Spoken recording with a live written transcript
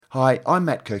Hi, I'm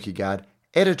Matt Kirkegaard,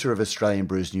 editor of Australian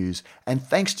Brews News, and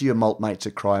thanks to your malt mates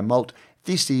at Cryer Malt,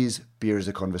 this is Beer is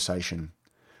a Conversation.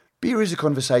 Beer is a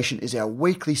Conversation is our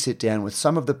weekly sit-down with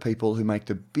some of the people who make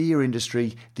the beer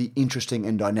industry the interesting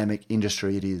and dynamic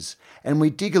industry it is, and we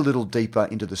dig a little deeper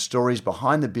into the stories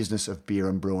behind the business of beer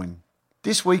and brewing.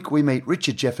 This week we meet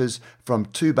Richard Jeffers from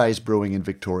Two Bays Brewing in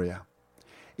Victoria.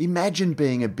 Imagine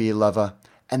being a beer lover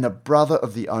and the brother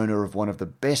of the owner of one of the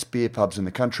best beer pubs in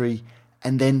the country,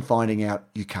 and then finding out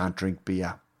you can't drink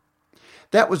beer.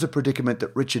 That was a predicament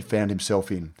that Richard found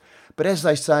himself in. But as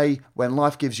they say, when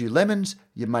life gives you lemons,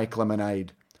 you make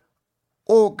lemonade.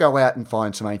 Or go out and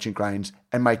find some ancient grains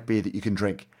and make beer that you can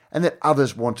drink, and that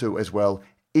others want to as well,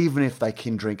 even if they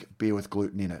can drink beer with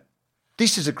gluten in it.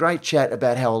 This is a great chat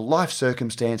about how a life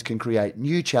circumstance can create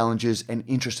new challenges and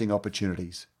interesting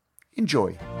opportunities.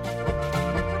 Enjoy.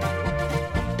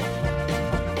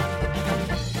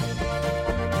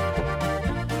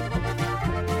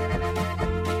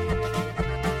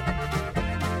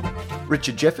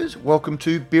 Richard Jeffers, welcome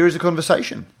to Beer is a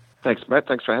Conversation. Thanks, Matt.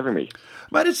 Thanks for having me.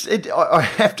 Mate, I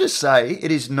have to say,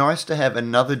 it is nice to have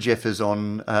another Jeffers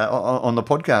on the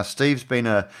podcast. Steve's been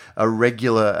a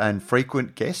regular and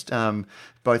frequent guest,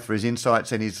 both for his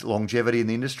insights and his longevity in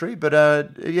the industry. But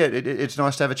it's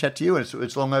nice to have a chat to you, and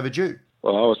it's long overdue.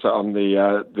 Well, I'm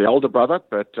the older brother,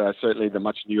 but certainly the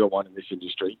much newer one in this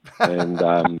industry,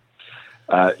 and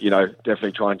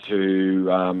definitely trying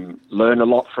to learn a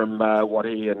lot from what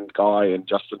he and Guy and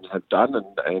Justin have done,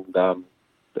 and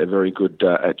they're very good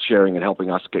at sharing and helping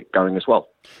us get going as well.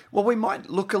 Well, we might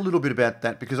look a little bit about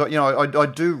that because I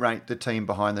do rate the team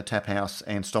behind the Tap House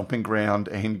and Stomping Ground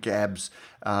and Gabs,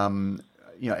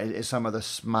 as some of the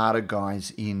smarter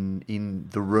guys in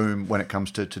the room when it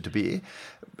comes to beer.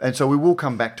 And so we will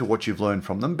come back to what you've learned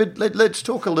from them. But let's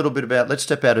talk a little bit about, let's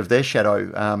step out of their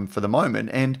shadow for the moment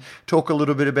and talk a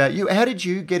little bit about you. How did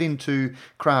you get into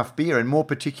craft beer and more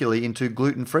particularly into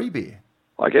gluten-free beer?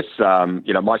 I guess,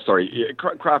 my story,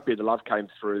 craft beer, the love came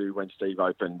through when Steve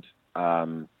opened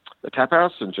the Tap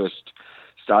House and just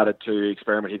started to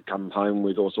experiment. He'd come home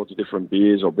with all sorts of different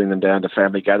beers or bring them down to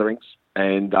family gatherings.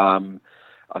 And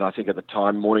I think at the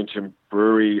time, Mornington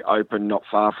Brewery opened not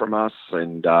far from us.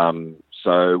 And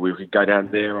so we could go down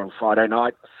there on Friday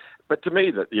night. But to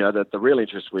me, the real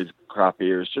interest with craft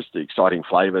beer is just the exciting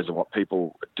flavours and what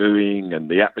people are doing and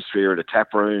the atmosphere at a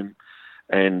tap room.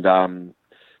 And,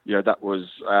 that was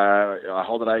our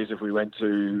holidays. If we went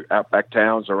to outback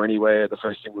towns or anywhere, the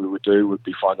first thing we would do would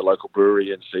be find the local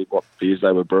brewery and see what beers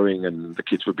they were brewing, and the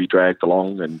kids would be dragged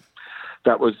along. And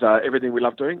that was everything we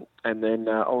loved doing. And then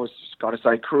I was, got to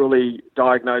say, cruelly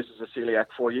diagnosed as a celiac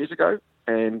 4 years ago.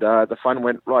 And the fun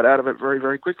went right out of it very,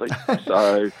 very quickly.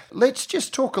 So let's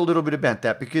just talk a little bit about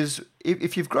that, because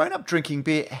if you've grown up drinking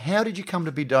beer, how did you come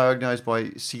to be diagnosed by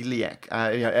celiac,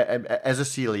 as a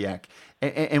celiac?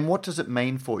 And what does it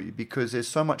mean for you? Because there's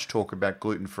so much talk about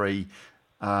gluten-free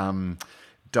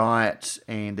diets,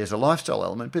 and there's a lifestyle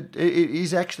element, but it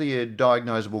is actually a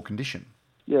diagnosable condition.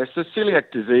 Yeah, so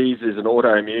celiac disease is an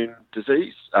autoimmune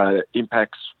disease. It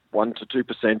impacts 1 to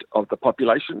 2% of the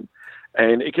population.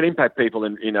 And it can impact people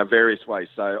in various ways.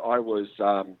 So I was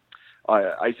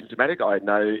asymptomatic. I had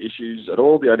no issues at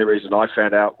all. The only reason I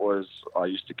found out was I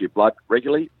used to give blood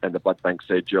regularly, and the blood bank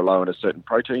said, you're low in a certain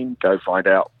protein. Go find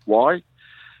out why.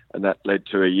 And that led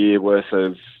to a year worth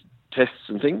of tests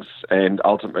and things. And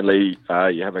ultimately,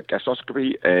 you have a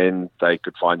gastroscopy, and they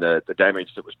could find the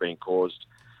damage that was being caused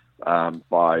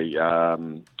by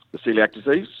the celiac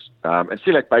disease. And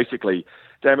celiac basically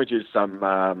damages some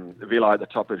villi at the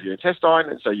top of your intestine,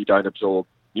 and so you don't absorb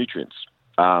nutrients.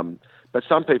 But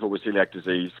some people with celiac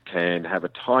disease can have a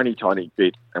tiny, tiny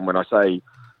bit, and when I say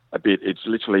a bit, it's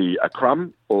literally a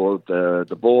crumb or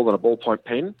the ball in a ballpoint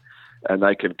pen, and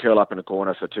they can curl up in a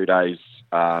corner for 2 days,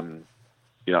 and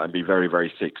be very,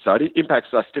 very sick. So it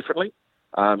impacts us differently.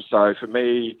 So for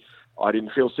me, I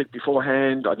didn't feel sick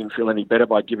beforehand. I didn't feel any better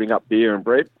by giving up beer and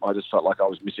bread. I just felt like I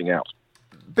was missing out.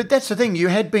 But that's the thing, you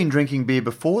had been drinking beer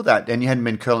before that and you hadn't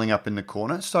been curling up in the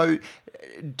corner. So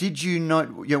did you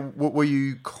not, were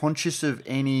you conscious of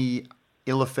any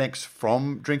ill effects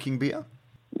from drinking beer?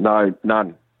 No,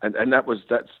 none. And that's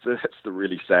the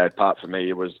really sad part for me.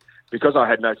 It was because I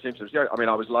had no symptoms. I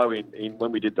was low in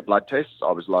when we did the blood tests,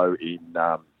 I was low in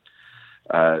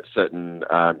certain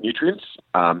nutrients.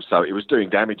 So it was doing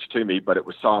damage to me, but it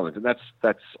was silent. And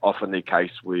that's often the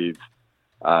case with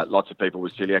lots of people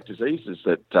with celiac disease, is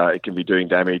that it can be doing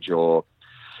damage, or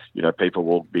people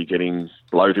will be getting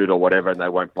bloated or whatever, and they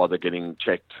won't bother getting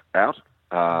checked out.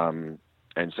 And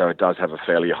so it does have a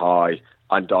fairly high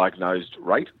undiagnosed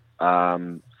rate.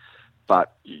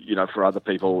 But, for other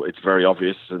people, it's very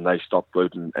obvious and they stop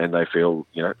gluten and they feel,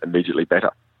 immediately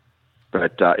better.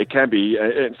 But it can be,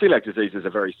 and celiac disease is a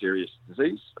very serious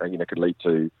disease and, can lead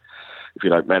to, if you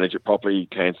don't manage it properly,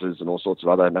 cancers and all sorts of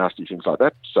other nasty things like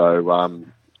that. So,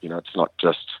 it's not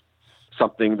just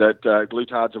something that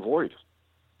glutards avoid.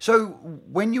 So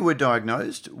when you were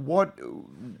diagnosed,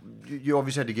 you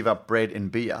obviously had to give up bread and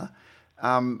beer.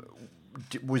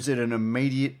 Was it an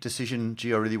immediate decision,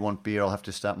 gee, I really want beer, I'll have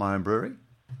to start my own brewery?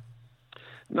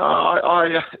 No,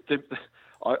 I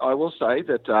will say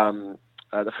that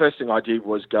the first thing I did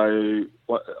was go.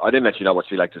 I didn't actually know what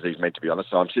celiac disease meant, to be honest.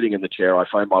 So I'm sitting in the chair. I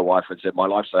phoned my wife and said, "My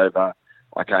life's over.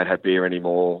 I can't have beer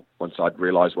anymore." Once I'd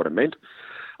realised what it meant,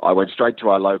 I went straight to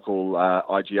our local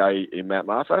IGA in Mount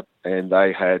Martha, and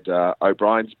they had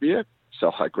O'Brien's beer.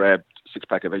 So I grabbed a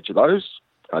 6-pack of each of those.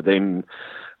 I then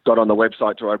got on the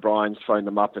website to O'Brien's, phoned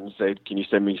them up, and said, "Can you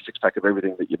send me a 6-pack of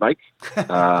everything that you make?"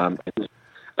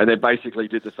 And then basically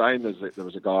did the same. There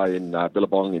was a guy in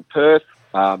Billabong in Perth,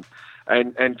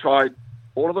 and tried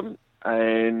all of them,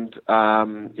 and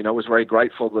was very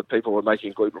grateful that people were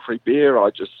making gluten-free beer.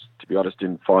 I just, to be honest,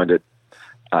 didn't find it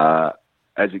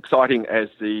as exciting as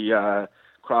the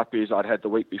craft beers I'd had the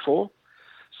week before.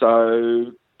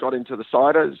 So got into the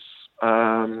ciders,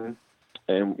 and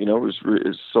it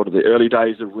was sort of the early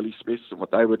days of Willie Smith's and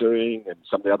what they were doing, and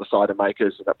some of the other cider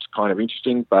makers, and that was kind of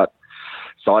interesting. But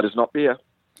cider's not beer.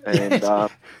 And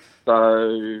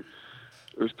so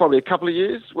it was probably a couple of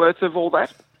years worth of all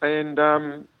that, and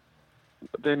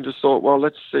then just thought, well,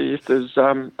 let's see if there's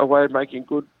a way of making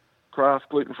good craft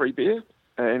gluten-free beer,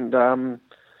 and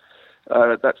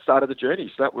that started the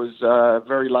journey. So that was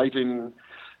very late in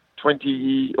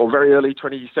very early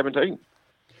 2017.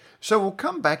 So we'll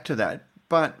come back to that,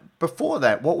 but before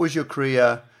that, what was your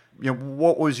career?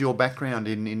 What was your background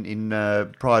in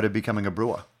prior to becoming a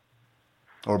brewer?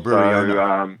 Or a brewery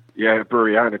owner?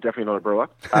 Brewery owner, definitely not a brewer.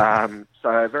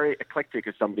 So very eclectic,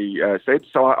 as somebody said.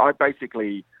 So I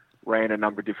basically ran a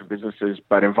number of different businesses,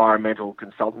 but environmental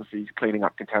consultancies, cleaning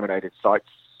up contaminated sites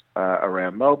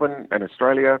around Melbourne and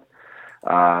Australia.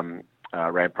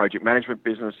 Ran project management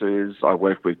businesses. I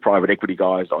worked with private equity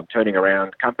guys on turning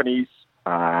around companies.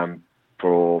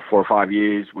 For 4 or 5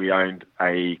 years, we owned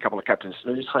a couple of Captain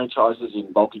Snooze franchises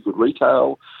in bulky good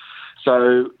retail.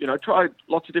 So, tried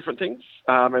lots of different things.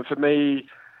 And for me,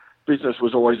 business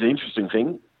was always an interesting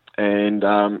thing. And,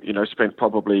 spent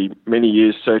probably many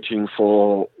years searching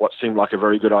for what seemed like a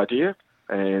very good idea.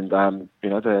 And,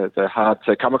 they're hard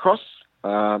to come across.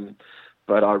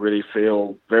 But I really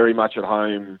feel very much at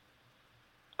home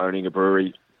owning a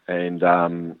brewery. And,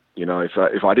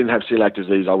 if I didn't have celiac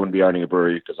disease, I wouldn't be owning a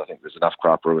brewery, because I think there's enough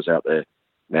craft brewers out there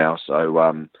now.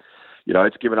 So,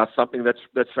 it's given us something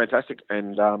that's fantastic.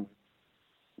 And,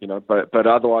 but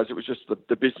otherwise it was just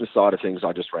the business side of things.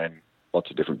 I just ran lots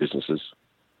of different businesses.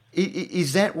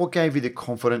 Is that what gave you the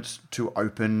confidence to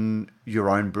open your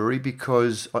own brewery?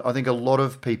 Because I think a lot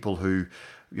of people who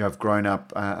have grown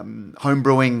up home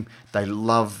brewing, they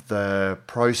love the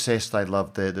process, they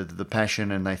love the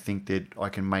passion, and they think that I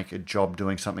can make a job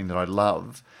doing something that I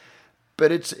love.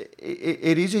 But it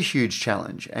is a huge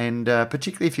challenge, and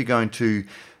particularly if you're going to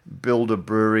build a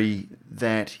brewery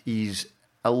that is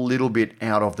a little bit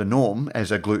out of the norm,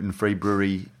 as a gluten-free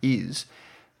brewery is.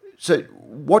 So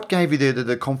what gave you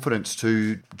the confidence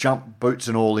to jump boots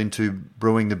and all into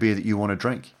brewing the beer that you want to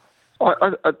drink?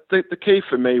 I think the key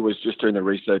for me was just doing the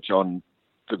research on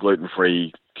the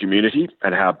gluten-free community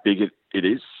and how big it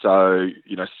is. So,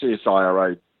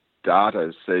 CSIRO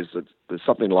data says that there's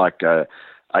something like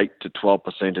 8 to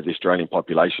 12% of the Australian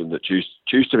population that choose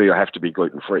to be or have to be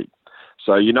gluten-free.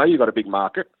 So, you've got a big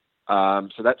market.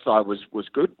 So that side was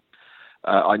good.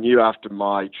 I knew after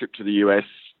my trip to the US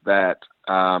that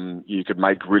you could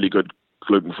make really good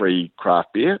gluten-free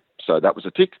craft beer. So that was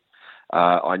a tick.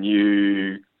 I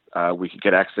knew we could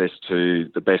get access to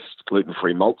the best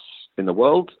gluten-free malts in the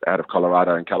world out of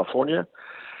Colorado and California.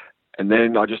 And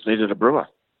then I just needed a brewer.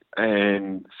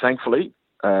 And thankfully,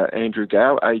 Andrew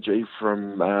Gow, AG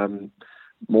from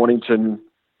Mornington,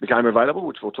 became available,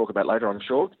 which we'll talk about later, I'm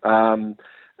sure.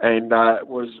 And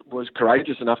was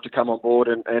courageous enough to come on board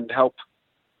and help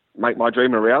make my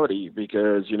dream a reality,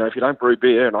 because, if you don't brew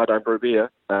beer, and I don't brew beer,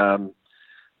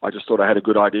 I just thought I had a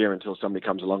good idea until somebody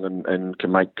comes along and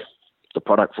can make the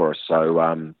product for us.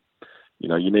 So,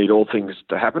 you need all things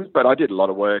to happen. But I did a lot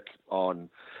of work on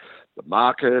the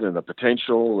market and the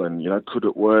potential and, could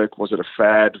it work? Was it a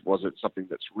fad? Was it something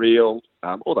that's real?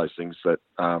 All those things that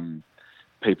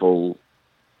people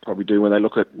probably do when they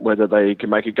look at whether they can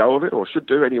make a go of it, or should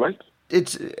do anyway.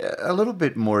 It's a little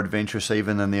bit more adventurous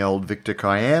even than the old Victor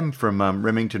Kiam from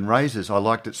Remington Razors. I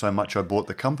liked it so much I bought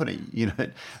the company.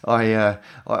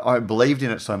 I believed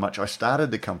in it so much I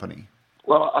started the company.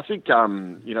 Well, I think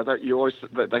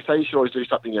that they say you should always do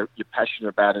something you're passionate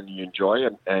about and you enjoy,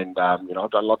 and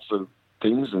I've done lots of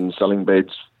things, and selling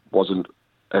beds wasn't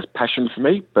as passion for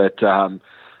me, but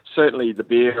certainly the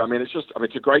beer.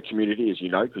 It's a great community, as you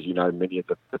know, because you know many of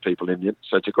the people in it.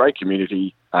 So it's a great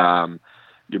community.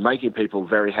 You're making people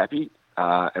very happy,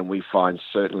 and we find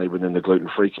certainly within the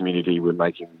gluten-free community, we're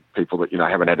making people that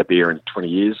haven't had a beer in 20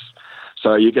 years.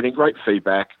 So you're getting great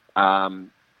feedback.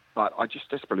 But I just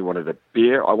desperately wanted a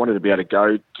beer. I wanted to be able to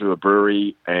go to a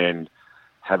brewery and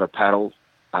have a paddle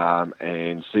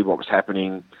and see what was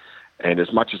happening. And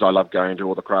as much as I love going to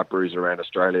all the craft breweries around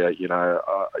Australia, you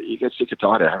get sick and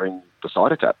tired of having the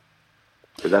cider tap.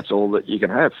 But that's all that you can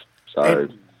have. So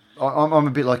I'm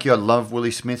a bit like you. I love Willie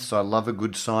Smith's. I love a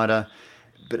good cider.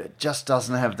 But it just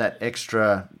doesn't have that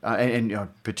extra, and I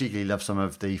particularly love some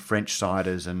of the French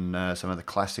ciders and some of the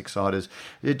classic ciders.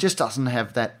 It just doesn't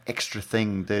have that extra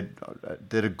thing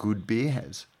that a good beer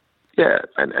has. Yeah,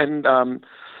 and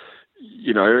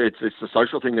it's the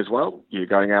social thing as well. You're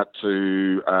going out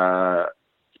to, as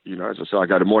I say, I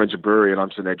go to Mornington Brewery and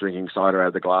I'm sitting there drinking cider out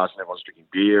of the glass, and everyone's drinking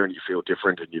beer, and you feel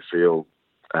different, and you feel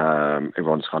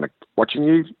everyone's kind of watching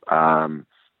you.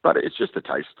 But it's just a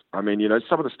taste.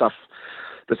 Some of the stuff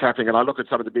that's happening, and I look at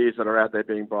some of the beers that are out there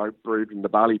being brewed in the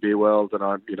barley beer world, and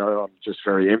I'm just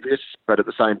very envious. But at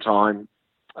the same time,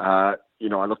 I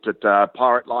looked at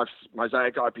Pirate Life's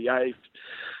Mosaic IPA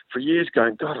for years,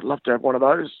 going, God, I'd love to have one of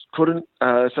those. Couldn't.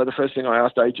 So the first thing I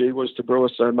asked AG was to brew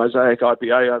us a Mosaic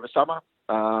IPA over summer,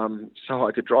 so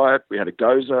I could try it. We had a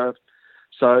Goza.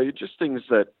 So just things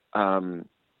that,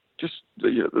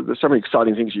 there's so many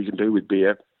exciting things you can do with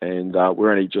beer, and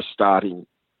we're only just starting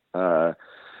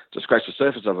to scratch the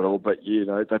surface of it all, but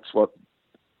that's what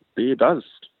beer does.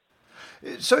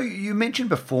 So you mentioned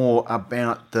before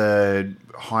about the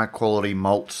high quality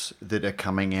malts that are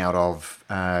coming out of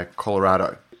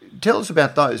Colorado. Tell us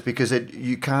about those, because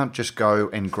you can't just go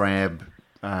and grab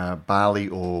barley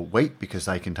or wheat because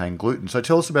they contain gluten. So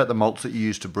tell us about the malts that you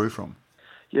use to brew from.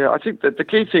 Yeah, I think that the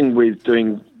key thing with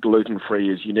doing gluten-free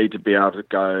is you need to be able to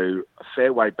go a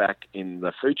fair way back in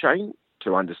the food chain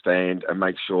to understand and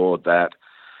make sure that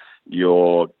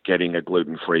you're getting a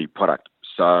gluten-free product.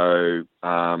 So,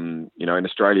 in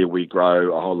Australia, we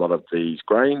grow a whole lot of these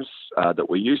grains that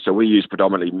we use. So we use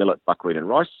predominantly millet, buckwheat and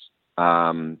rice,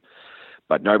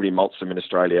 but nobody malts them in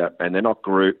Australia, and they're not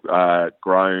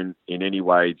grown in any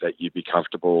way that you'd be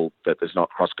comfortable that there's not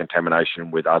cross-contamination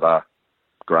with other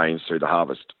grains through the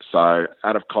harvest. So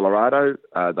out of Colorado,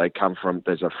 they come from,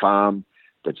 there's a farm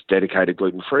that's dedicated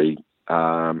gluten-free,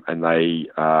 and they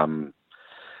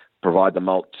provide the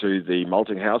malt to the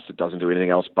malting house that doesn't do anything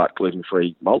else but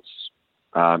gluten-free malts,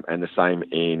 and the same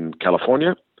in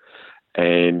California.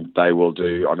 And they will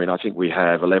do, I think we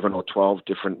have 11 or 12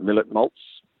 different millet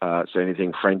malts, so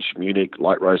anything French, Munich,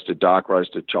 light roasted, dark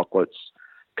roasted, chocolates,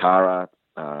 Cara,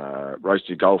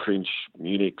 roasted goldfinch,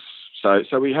 Munichs. So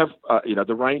we have,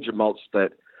 the range of malts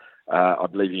that I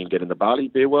believe you can get in the barley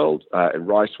beer world. In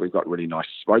rice, we've got really nice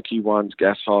smoky ones,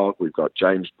 Gas Hog. We've got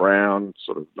James Brown,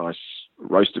 sort of nice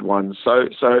roasted ones. So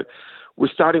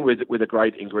we're starting with a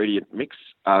great ingredient mix,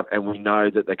 and we know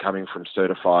that they're coming from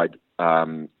certified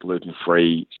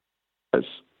gluten-free,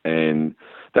 and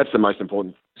that's the most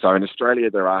important. So in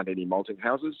Australia, there aren't any malting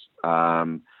houses.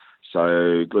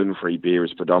 So gluten-free beer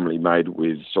is predominantly made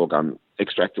with sorghum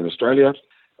extract in Australia,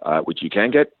 which you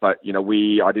can get. But,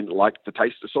 I didn't like the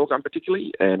taste of sorghum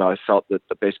particularly, and I felt that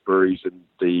the best breweries in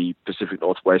the Pacific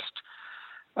Northwest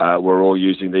were all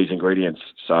using these ingredients.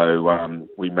 So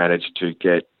we managed to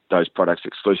get those products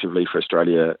exclusively for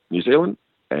Australia, New Zealand,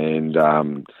 and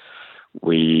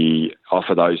we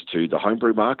offer those to the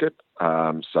homebrew market.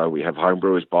 So we have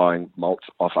homebrewers buying malts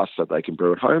off us so they can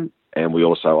brew at home, and we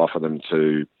also offer them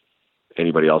to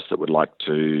anybody else that would like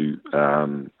to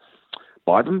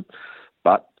buy them,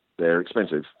 but they're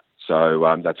expensive. So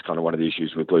that's kind of one of the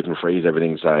issues with gluten-free is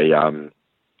everything's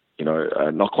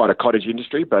not quite a cottage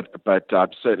industry, but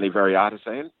certainly very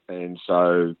artisan. And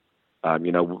so, our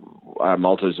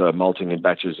malters are malting in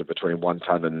batches of between 1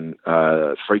 ton and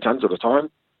 3 tons at a time.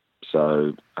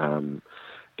 So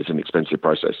it's an expensive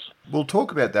process. We'll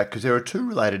talk about that because there are two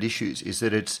related issues. Is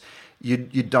that you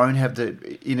don't have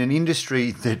in an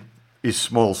industry that is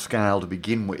small scale to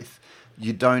begin with,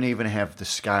 you don't even have the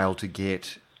scale to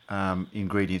get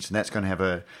ingredients, and that's going to have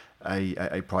a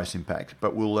price impact.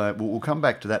 But we'll come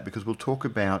back to that because we'll talk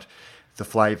about the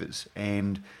flavours.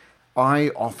 And I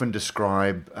often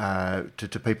describe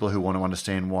to people who want to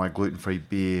understand why gluten-free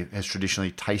beer has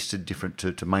traditionally tasted different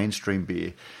to mainstream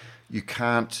beer. You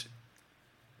can't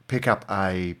pick up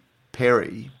a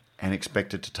Perry and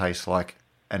expect it to taste like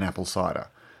an apple cider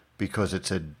because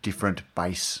it's a different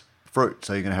base fruit.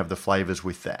 So you're going to have the flavours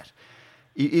with that.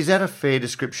 Is that a fair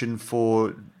description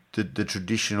for the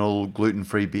traditional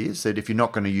gluten-free beers? That if you're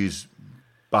not going to use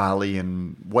barley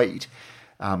and wheat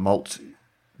malts,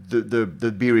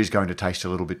 the beer is going to taste a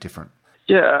little bit different?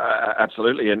 Yeah,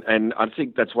 absolutely. And I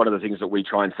think that's one of the things that we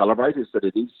try and celebrate is that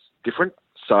it is different.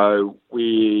 So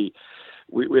we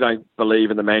don't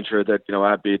believe in the mantra that,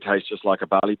 our beer tastes just like a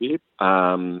barley beer.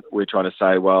 We're trying to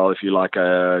say, well, if you like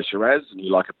a Shiraz and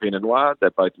you like a Pinot Noir,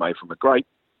 they're both made from a grape,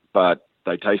 but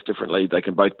they taste differently. They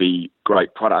can both be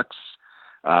great products,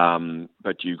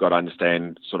 but you've got to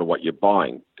understand sort of what you're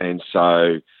buying. And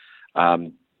so,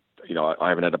 I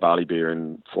haven't had a barley beer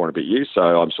in 4 and a bit years, so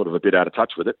I'm sort of a bit out of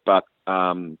touch with it. But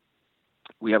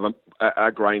we have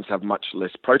our grains have much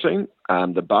less protein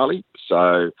than barley.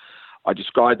 So I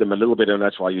describe them a little bit, and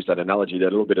that's why I use that analogy. They're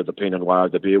a little bit of the Pinot Noir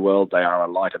of the beer world. They are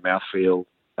a lighter mouthfeel,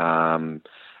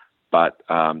 but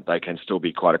they can still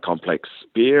be quite a complex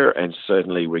beer. And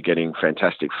certainly we're getting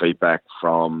fantastic feedback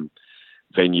from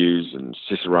venues and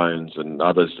cicerones and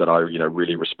others that I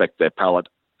really respect their palate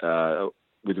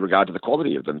with regard to the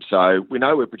quality of them. So we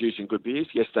know we're producing good beers.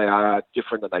 Yes, they are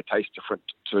different and they taste different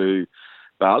to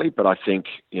barley, but I think,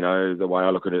 the way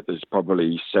I look at it, there's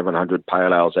probably 700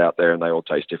 pale ales out there and they all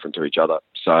taste different to each other.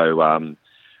 So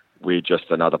we're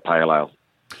just another pale ale.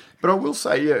 But I will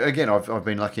say, again, I've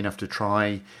been lucky enough to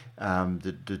try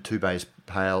the Two Bays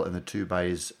Pale and the Two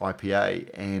Bays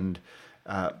IPA, and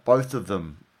both of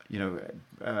them,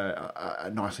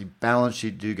 are nicely balanced.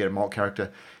 You do get a malt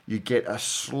character. You get a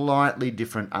slightly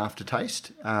different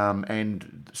aftertaste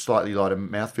and slightly lighter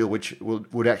mouthfeel, which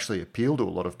would actually appeal to a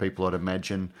lot of people, I'd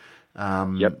imagine,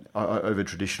 over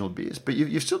traditional beers. But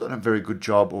you've still done a very good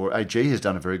job, or AG has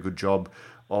done a very good job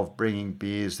of bringing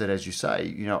beers that, as you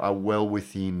say, are well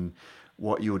within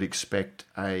what you would expect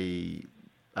a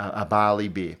barley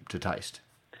beer to taste.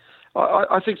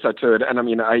 I think so too. And I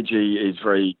mean, AG is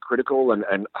very critical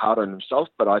and hard on himself,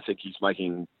 but I think he's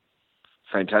making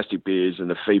fantastic beers, and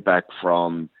the feedback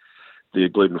from the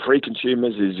gluten-free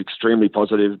consumers is extremely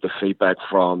positive. The feedback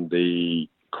from the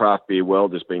craft beer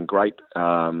world has been great. So,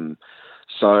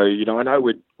 I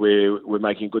know we're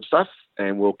making good stuff,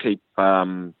 and we'll keep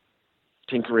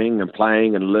tinkering and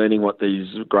playing and learning what these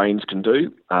grains can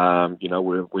do.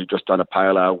 We've just done a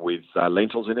pale ale with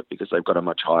lentils in it because they've got a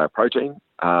much higher protein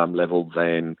level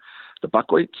than the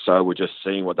buckwheat. So we're just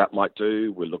seeing what that might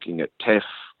do. We're looking at teff.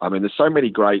 I mean, there's so many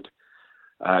great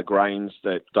grains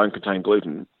that don't contain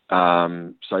gluten.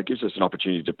 So it gives us an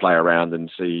opportunity to play around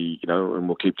and see, and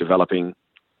we'll keep developing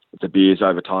the beers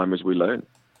over time as we learn.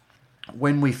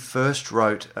 When we first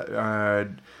wrote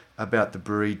about the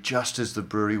brewery, just as the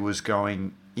brewery was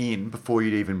going in, before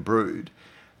you'd even brewed,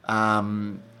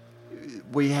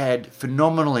 we had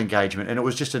phenomenal engagement, and it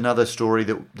was just another story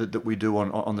that we do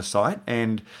on the site.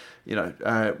 And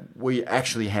we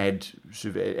actually had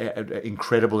sort of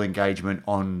incredible engagement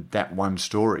on that one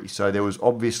story. So there was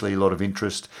obviously a lot of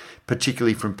interest,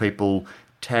 particularly from people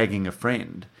tagging a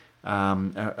friend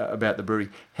about the brewery.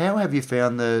 How have you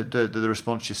found the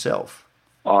response yourself?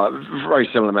 Very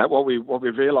similar, Matt. What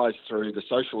we've realised through the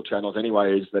social channels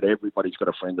anyway is that everybody's got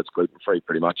a friend that's gluten-free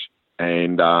pretty much.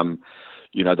 And,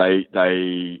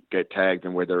 they get tagged,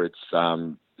 and whether it's,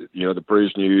 the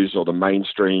Brews News or the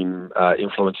mainstream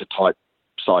influencer type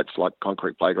sites like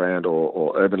Concrete Playground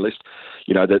or Urban List,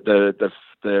 the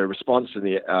response and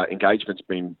the engagement's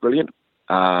been brilliant.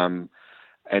 And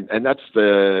that's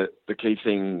the key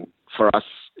thing for us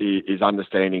is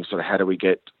understanding sort of how do we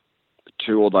get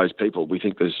to all those people. We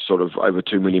think there's sort of over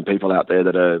 2 million people out there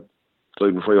that are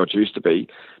gluten-free or choose to be.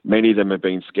 Many of them have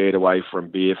been scared away from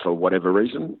beer for whatever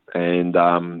reason. And,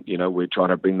 we're trying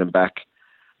to bring them back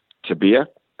to beer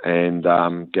and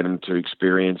get them to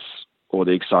experience all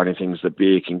the exciting things that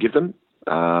beer can give them.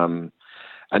 And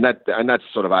that's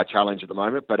sort of our challenge at the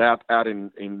moment. But out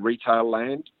in retail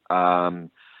land,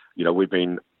 we've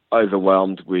been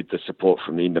overwhelmed with the support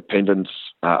from the independents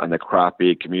and the craft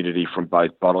beer community from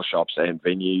both bottle shops and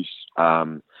venues.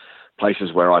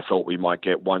 Places where I thought we might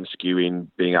get one SKU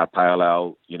in, being our pale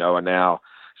ale, are now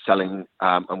selling.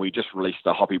 And we just released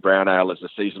the Hoppy Brown Ale as a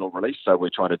seasonal release. So we're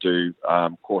trying to do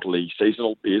quarterly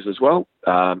seasonal beers as well.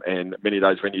 And many of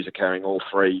those venues are carrying all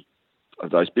 3 of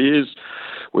those beers.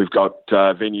 We've got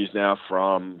venues now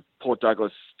from Port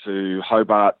Douglas to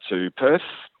Hobart to Perth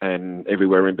and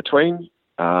everywhere in between.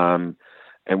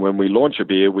 And when we launch a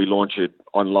beer, we launch it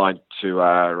online to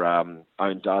our own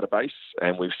database,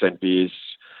 and we've sent beers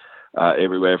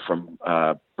everywhere from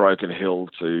Broken Hill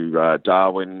to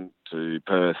Darwin to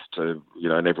Perth to,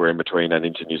 and everywhere in between, and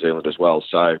into New Zealand as well.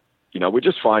 So, we're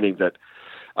just finding that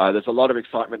there's a lot of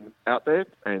excitement out there,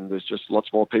 and there's just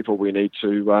lots more people we need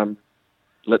to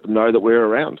let them know that we're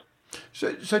around.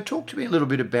 So talk to me a little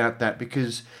bit about that,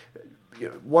 because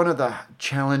one of the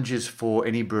challenges for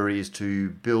any brewery is to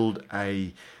build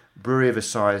a brewery of a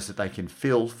size that they can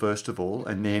fill, first of all,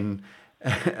 and then,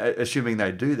 assuming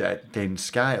they do that, then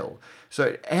scale.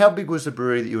 So how big was the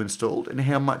brewery that you installed, and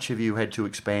how much have you had to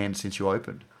expand since you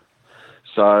opened?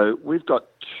 So we've got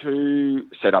two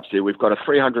setups here. We've got a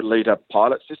 300-litre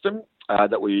pilot system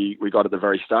that we got at the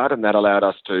very start, and that allowed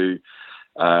us to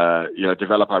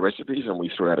develop our recipes, and we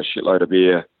threw out a shitload of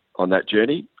beer on that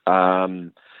journey.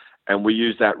 And we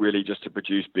use that really just to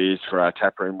produce beers for our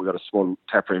tap room. We've got a small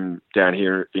tap room down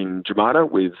here in Jumana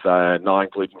with 9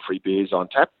 gluten-free beers on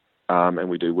tap, and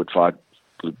we do wood-fired,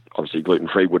 obviously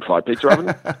gluten-free wood-fired pizza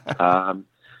oven.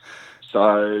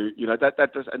 So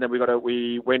that does, and then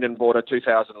we went and bought a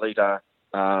 2,000-litre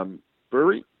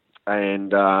brewery,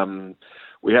 and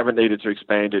we haven't needed to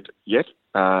expand it yet.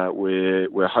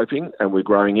 We're hoping, and we're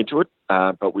growing into it,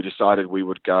 but we decided we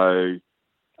would go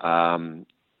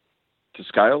to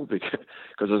scale, because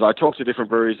as I talked to different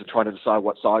breweries and trying to decide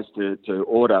what size to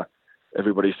order,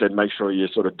 everybody said make sure you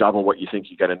sort of double what you think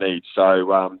you're going to need.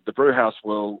 So the brew house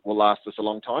will last us a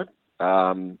long time,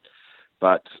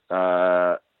 but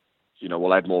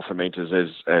we'll add more fermenters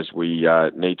as we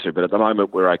need to. But at the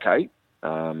moment we're okay,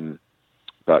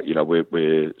 but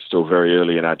we're still very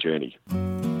early in our journey.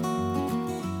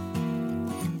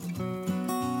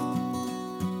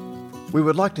 We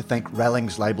would like to thank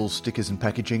Rallings Labels, Stickers and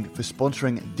Packaging for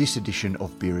sponsoring this edition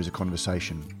of Beer is a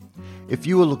Conversation. If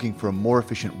you are looking for a more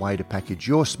efficient way to package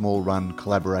your small run,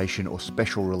 collaboration or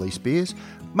special release beers,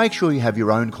 make sure you have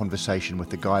your own conversation with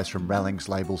the guys from Rallings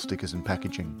Labels, Stickers and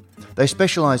Packaging. They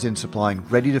specialise in supplying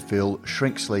ready-to-fill,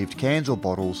 shrink-sleeved cans or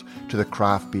bottles to the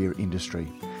craft beer industry.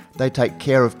 They take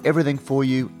care of everything for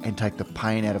you and take the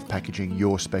pain out of packaging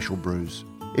your special brews.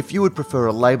 If you would prefer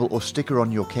a label or sticker on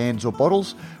your cans or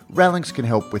bottles, Rallings can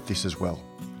help with this as well.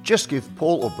 Just give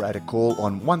Paul or Brad a call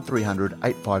on 1300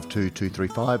 852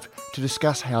 235 to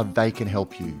discuss how they can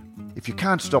help you. If you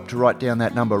can't stop to write down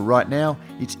that number right now,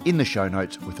 it's in the show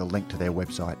notes with a link to their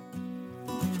website.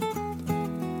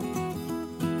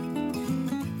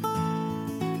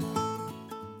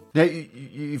 Now,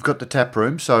 you've got the tap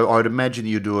room, so I'd imagine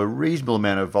you do a reasonable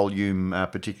amount of volume,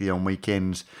 particularly on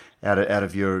weekends, out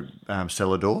of your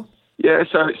cellar door. Yeah,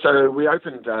 so we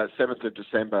opened 7th of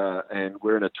December, and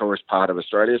we're in a tourist part of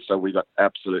Australia, so we got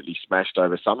absolutely smashed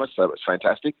over summer, so it was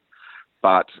fantastic.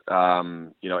 But,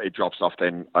 it drops off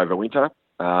then over winter.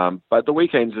 But the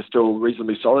weekends are still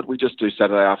reasonably solid. We just do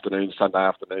Saturday afternoons, Sunday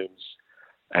afternoons,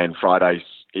 and Fridays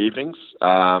evenings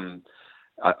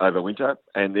over winter.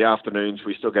 And the afternoons,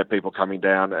 we still get people coming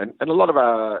down. And a lot of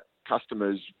our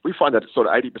customers, we find that sort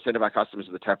of 80% of our customers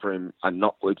at the tap room are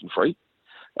not gluten-free.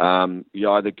 You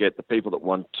either get the people that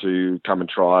want to come and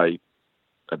try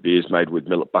beers made with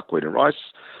millet, buckwheat and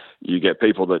rice. You get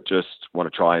people that just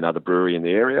want to try another brewery in the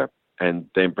area. And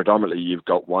then predominantly you've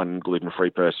got one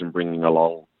gluten-free person bringing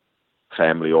along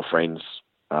family or friends.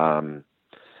 That's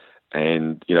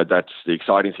the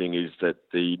exciting thing, is that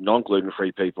the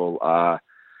non-gluten-free people are,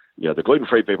 the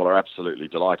gluten-free people are absolutely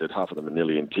delighted. Half of them are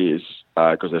nearly in tears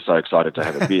because they're so excited to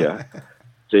have a beer.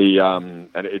 And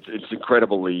it's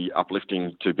incredibly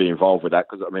uplifting to be involved with that,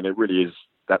 because, it really is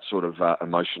that sort of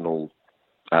emotional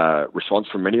response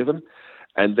from many of them.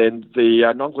 And then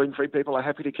the non-gluten-free people are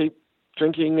happy to keep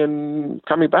drinking and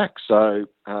coming back. So,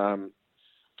 but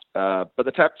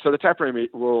the tap room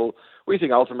we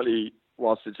think ultimately,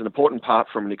 whilst it's an important part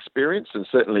from an experience, and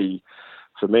certainly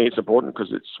for me it's important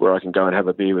because it's where I can go and have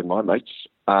a beer with my mates.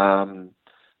 But,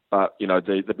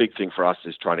 the big thing for us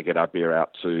is trying to get our beer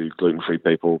out to gluten-free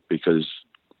people, because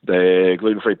the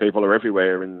gluten-free people are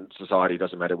everywhere in society. It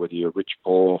doesn't matter whether you're rich,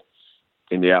 poor,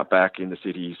 in the outback, in the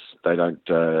cities.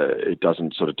 It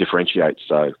doesn't sort of differentiate.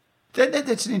 So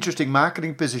that's an interesting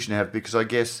marketing position to have, because I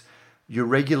guess your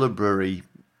regular brewery,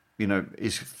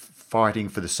 is fighting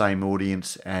for the same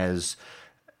audience as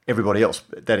everybody else.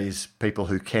 That is, people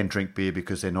who can drink beer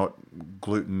because they're not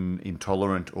gluten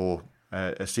intolerant or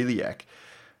a celiac.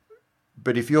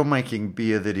 But if you're making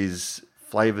beer that is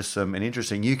flavoursome and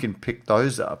interesting, you can pick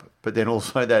those up. But then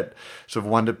also that sort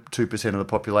of 1 to 2% of the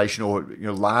population, or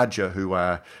larger, who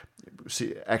are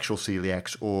actual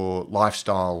celiacs or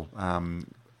lifestyle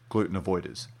gluten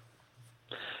avoiders.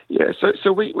 Yeah,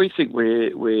 so we think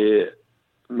we're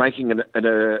making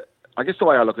I guess the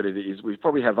way I look at it is we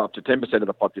probably have up to 10% of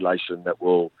the population that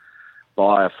will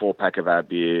buy a 4-pack of our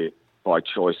beer by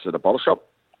choice at a bottle shop,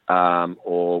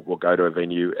 or will go to a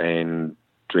venue and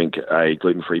drink a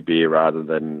gluten-free beer rather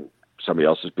than somebody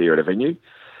else's beer at a venue.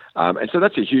 And so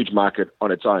that's a huge market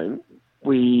on its own.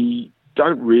 We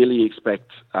don't really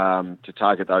expect to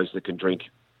target those that can drink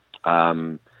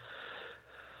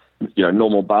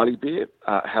normal barley beer.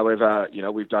 However,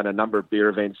 we've done a number of beer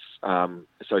events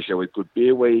associated with Good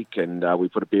Beer Week, and we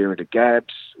put a beer into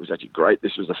Gabs. It was actually great.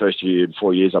 This was the first year in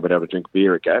 4 years I've been able to drink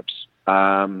beer at Gabs.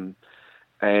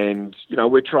 And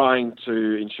we're trying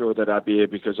to ensure that our beer,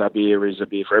 because our beer is a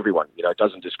beer for everyone. It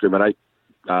doesn't discriminate.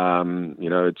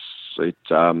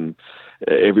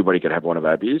 Everybody can have one of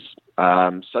our beers.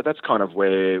 So that's kind of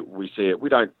where we see it. We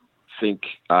don't think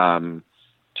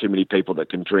too many people that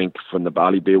can drink from the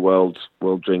barley beer world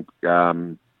will drink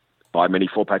buy many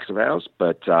 4-packs of ours,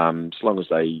 but as long as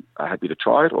they are happy to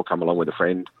try it or come along with a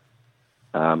friend,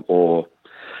 or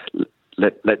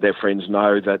let their friends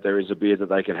know that there is a beer that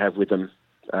they can have with them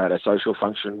at a social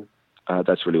function,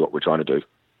 that's really what we're trying to do.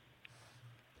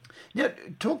 Yeah,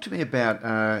 talk to me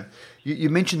about, you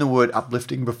mentioned the word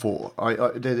uplifting before.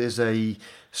 There's a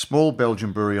small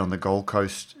Belgian brewery on the Gold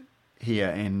Coast here,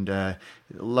 and a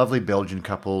lovely Belgian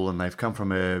couple, and they've come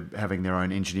from having their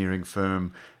own engineering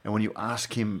firm. And when you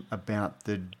ask him about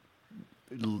the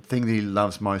thing that he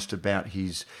loves most about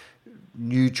his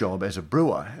new job as a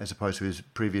brewer, as opposed to his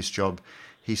previous job,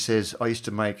 he says, I used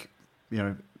to make,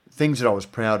 things that I was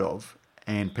proud of,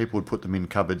 and people would put them in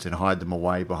cupboards and hide them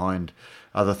away behind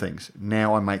other things.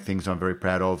 Now I make things I'm very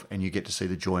proud of, and you get to see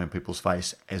the joy on people's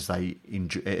face as they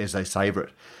savour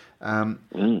it.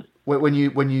 When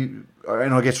you,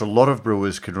 and I guess a lot of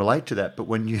brewers can relate to that, but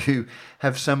when you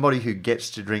have somebody who gets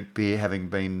to drink beer having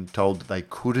been told that they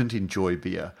couldn't enjoy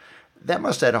beer, that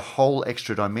must add a whole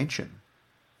extra dimension.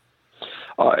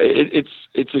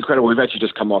 It's incredible. We've actually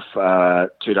just come off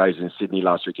 2 days in Sydney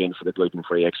last weekend for the Gluten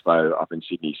Free Expo up in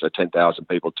Sydney. So 10,000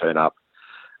 people turn up.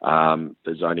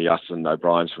 There's only us and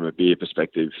O'Brien's from a beer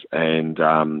perspective. And,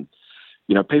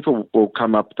 people will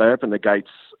come up. They open the gates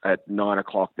at 9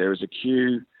 o'clock. There is a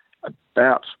queue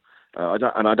about, I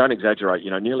don't exaggerate,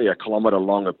 nearly a kilometre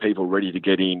long of people ready to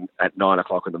get in at 9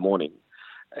 o'clock in the morning.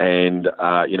 And,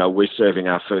 we're serving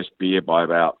our first beer by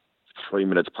about 3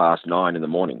 minutes past 9 in the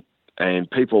morning. And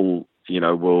people,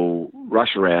 will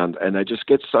rush around, and they just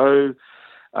get so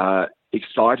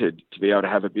excited to be able to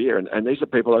have a beer. And these are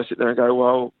people who sit there and go,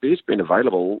 well, beer's been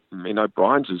available.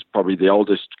 Brian's is probably the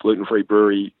oldest gluten-free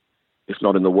brewery, if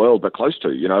not in the world, but close to,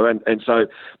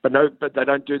 but they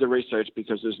don't do the research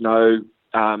because there's no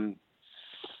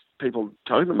people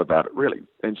telling them about it, really.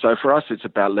 And so for us, it's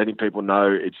about letting people know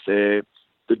it's there.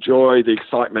 The joy, the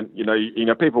excitement,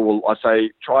 people will, I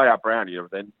say, try our brownie.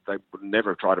 Then they would never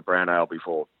have tried a brown ale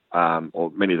before,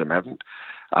 or many of them haven't.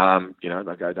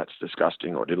 They go, that's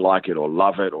disgusting, or didn't like it, or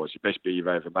love it, or it's the best beer you've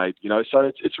ever made.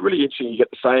 So it's really interesting. You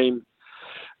get the same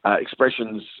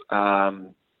expressions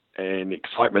and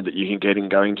excitement that you can get in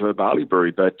going to a barley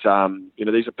brewery. But,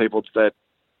 these are people that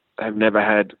have never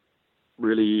had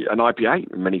really an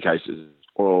IPA in many cases,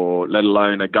 or let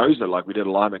alone a Goza, like we did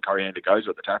a lime and coriander Goza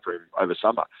at the tap room over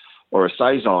summer, or a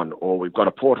Saison, or we've got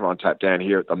a porter on tap down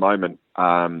here at the moment.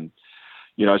 So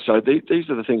these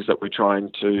are the things that we're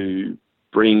trying to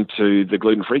bring to the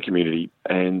gluten-free community.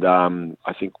 And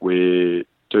I think we're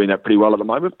doing that pretty well at the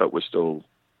moment, but we're still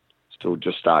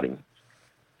just starting.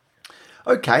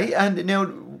 Okay, and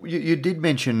now you did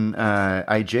mention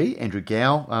AG, Andrew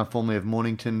Gow, formerly of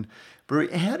Mornington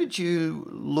Brewery. How did you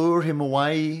lure him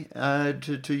away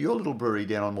to your little brewery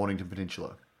down on Mornington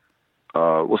Peninsula?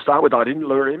 We'll start with I didn't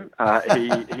lure him.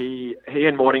 He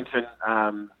and Mornington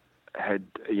had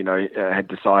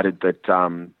decided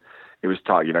that it was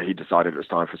time. He decided it was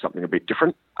time for something a bit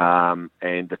different, and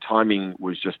the timing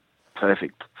was just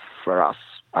perfect for us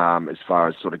as far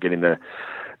as sort of getting the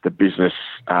business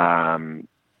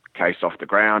case off the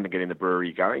ground and getting the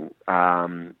brewery going.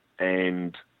 And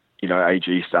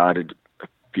AG started a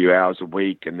few hours a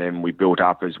week, and then we built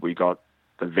up as we got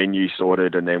the venue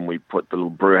sorted, and then we put the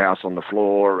little brew house on the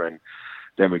floor, and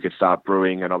then we could start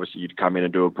brewing. And obviously you'd come in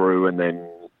and do a brew and then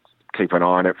keep an eye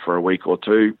on it for a week or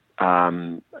two.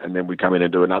 And then we'd come in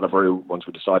and do another brew once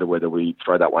we decided whether we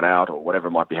throw that one out or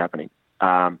whatever might be happening.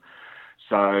 But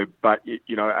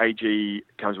AG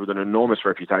comes with an enormous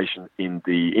reputation in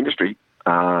the industry.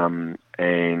 And,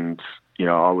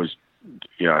 I was,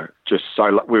 we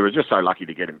were just so lucky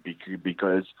to get him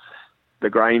because the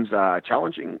grains are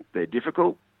challenging. They're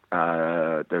difficult.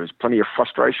 There was plenty of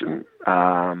frustration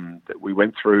that we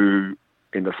went through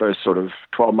in the first sort of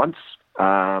 12 months.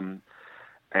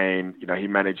 and he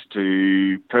managed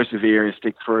to persevere and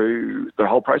stick through the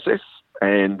whole process.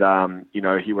 And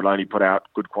he would only put out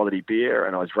good quality beer,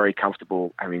 and I was very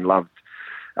comfortable, having loved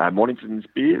Mornington's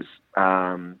beers,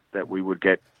 that we would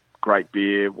get great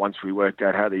beer once we worked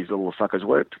out how these little suckers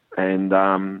worked. And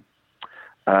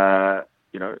it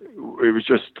was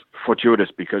just fortuitous,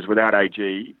 because without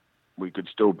AG, we could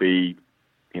still be,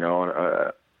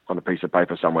 on a piece of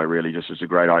paper somewhere, really, just as a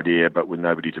great idea, but with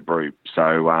nobody to brew.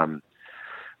 So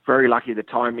very lucky the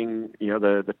timing,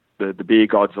 the beer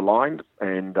gods aligned,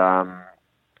 and I'm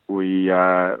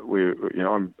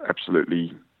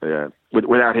absolutely,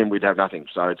 without him, we'd have nothing.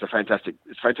 So it's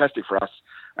fantastic for us.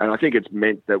 And I think it's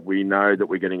meant that we know that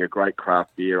we're getting a great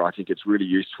craft beer. I think it's really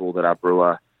useful that our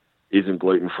brewer isn't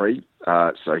gluten-free.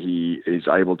 So he is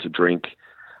able to drink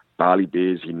barley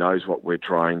beers. He knows what we're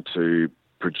trying to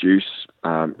produce.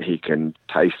 He can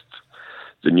taste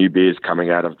the new beers coming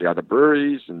out of the other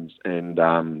breweries and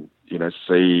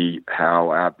see how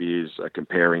our beers are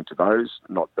comparing to those.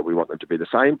 Not that we want them to be the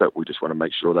same, but we just want to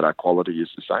make sure that our quality is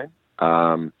the same.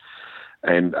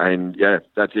 And yeah,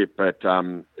 that's it. But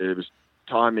it was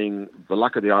timing, the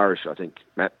luck of the Irish, I think,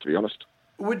 Matt, to be honest.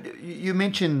 You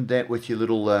mentioned that with your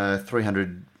little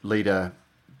 300-litre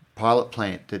pilot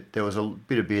plant, that there was a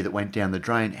bit of beer that went down the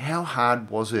drain. How hard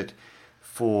was it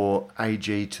for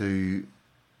AG to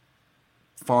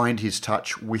find his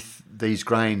touch with these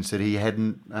grains that he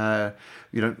hadn't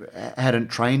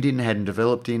trained in, hadn't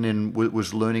developed in, and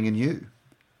was learning anew?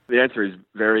 The answer is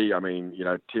very.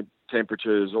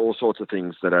 Temperatures, all sorts of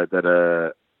things that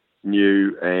are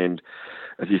new. And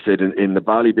as you said, in the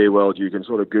barley beer world, you can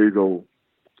sort of Google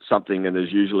something, and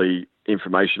there's usually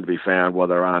information to be found. While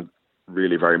there aren't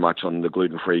really very much on the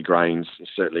gluten-free grains,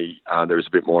 certainly there is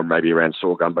a bit more maybe around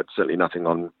sorghum, but certainly nothing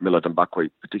on millet and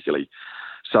buckwheat particularly.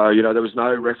 So, there was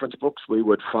no reference books. We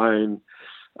would phone,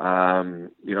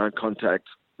 contact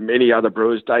many other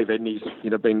brewers. Dave Edney's,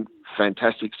 been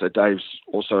fantastic. So Dave's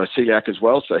also a celiac as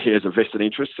well, so he has a vested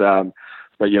interest.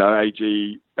 But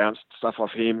AG bounced stuff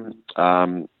off him.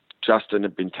 Justin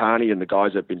at Bintani and the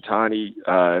guys at Bintani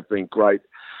have been great.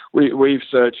 We've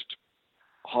searched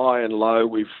high and low.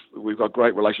 We've got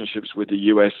great relationships with the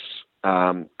US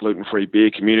gluten-free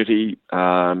beer community.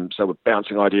 So we're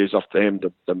bouncing ideas off them,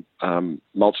 the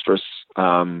Maltstress,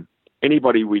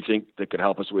 anybody we think that could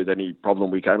help us with any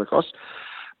problem we came across.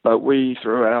 But we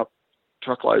threw out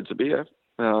truckloads of beer,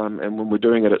 and when we're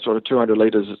doing it at sort of 200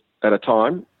 litres at a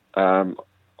time, I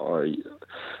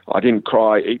didn't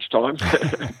cry each time,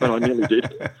 but I nearly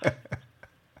did.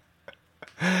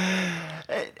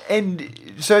 And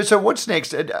so what's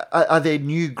next? Are there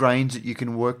new grains that you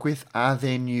can work with? Are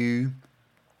there new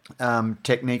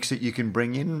techniques that you can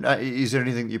bring in? Is there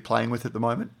anything that you're playing with at the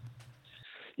moment?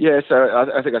 Yeah, so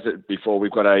I think I said before,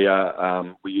 we've got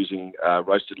we're using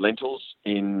roasted lentils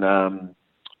in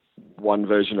one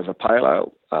version of a pale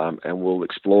ale, and we'll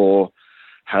explore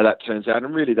how that turns out.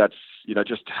 And really that's,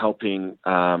 just helping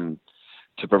to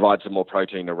provide some more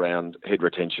protein around head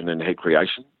retention and head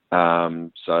creation.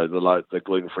 So the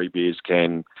gluten-free beers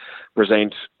can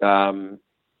present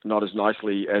not as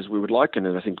nicely as we would like. And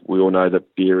I think we all know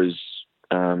that beer is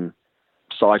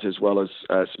sight as well as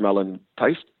smell and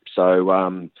taste. So,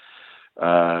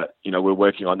 we're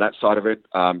working on that side of it.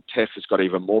 Teff has got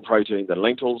even more protein than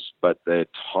lentils, but they're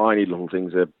tiny little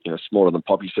things that smaller than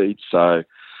poppy seeds. So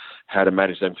how to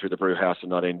manage them through the brew house and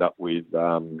not end up with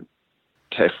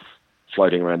teff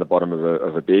floating around the bottom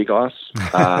of a beer glass.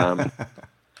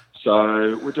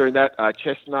 So we're doing that.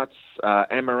 Chestnuts,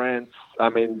 amaranth. I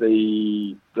mean,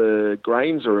 the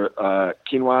grains are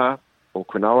quinoa or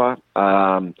quinoa.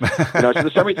 So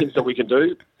there's so many things that we can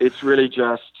do. It's really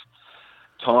just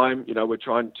time. We're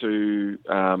trying to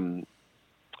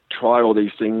try all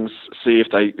these things, see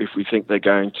if we think they're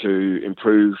going to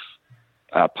improve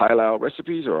our pale ale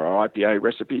recipes or our IPA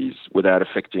recipes without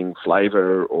affecting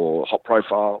flavour or hop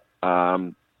profile.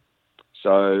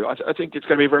 So I think it's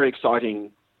going to be very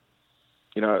exciting.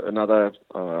 Another,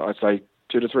 I'd say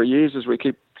 2 to 3 years as we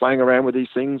keep playing around with these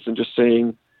things and just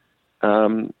seeing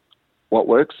what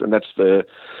works. And that's the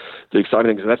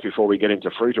exciting thing. And that's before we get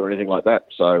into fruit or anything like that.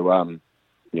 So,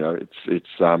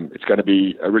 it's going to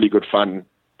be a really good fun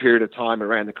period of time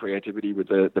around the creativity with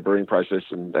the brewing process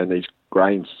and these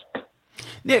grains.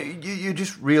 Now, you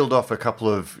just reeled off a couple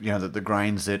of, the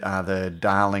grains that are the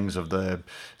darlings of the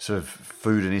sort of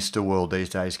foodinista world these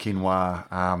days,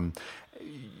 quinoa.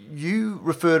 You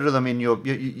refer to them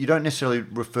you don't necessarily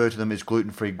refer to them as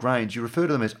gluten-free grains. You refer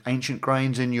to them as ancient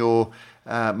grains in your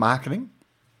marketing?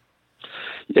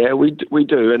 Yeah, we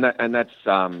do. And that's,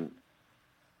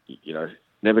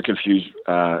 never confuse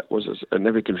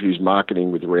never confuse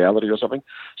marketing with reality or something.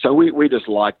 So we just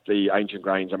liked the ancient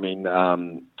grains. I mean,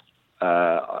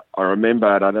 I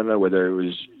remember, and I don't know whether it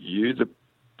was you that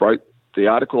wrote the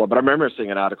article, but I remember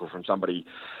seeing an article from somebody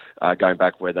going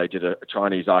back where they did a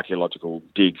Chinese archaeological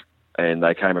dig, and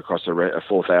they came across a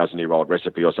 4,000-year-old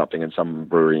recipe or something, and some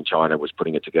brewery in China was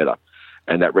putting it together,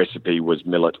 and that recipe was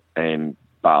millet and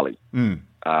barley.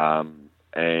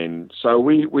 And so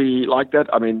we like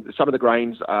that. I mean, some of the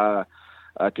grains are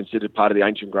considered part of the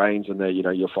ancient grains, and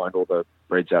you'll find all the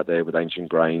breads out there with ancient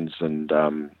grains and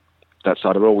that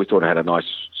side of it all. We thought it had a nice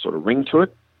sort of ring to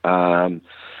it,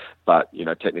 but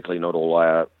technically not all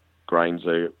our grains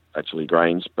are actually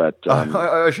grains. But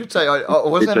I should say I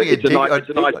wasn't having a dig. It's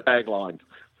a nice tagline.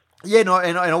 Yeah, no,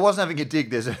 and I wasn't having a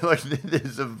dig. There's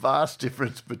a vast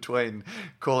difference between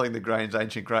calling the grains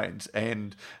ancient grains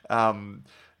and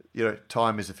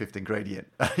time is the fifth ingredient.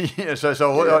 So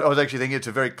I was actually thinking it's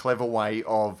a very clever way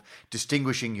of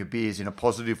distinguishing your beers in a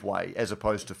positive way, as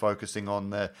opposed to focusing on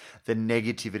the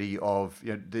negativity of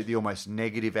the almost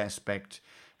negative aspect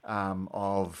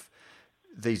of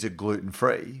these are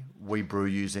gluten-free. We brew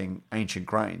using ancient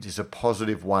grains. It's a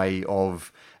positive way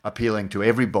of appealing to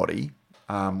everybody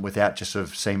without just sort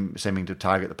of seeming to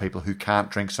target the people who can't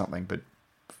drink something, but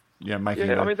making.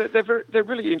 Yeah, I mean they're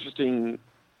really interesting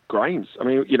grains. I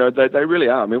mean, they really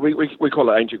are. I mean, we call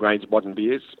it ancient grains, modern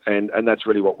beers, and that's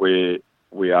really what we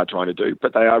are trying to do.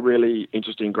 But they are really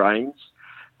interesting grains.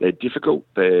 They're difficult.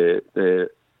 They're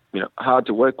hard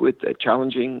to work with. They're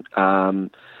challenging,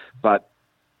 but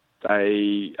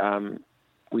they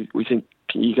we think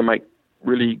you can make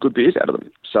really good beers out of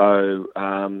them. So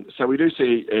we do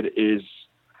see it is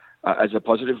as a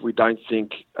positive. We don't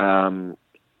think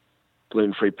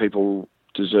gluten-free people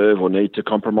deserve or need to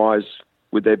compromise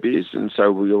with their beers, and so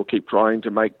we'll keep trying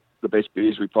to make the best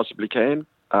beers we possibly can.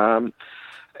 And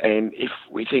if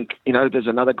we think there's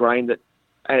another grain that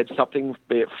adds something,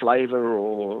 be it flavour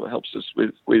or helps us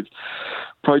with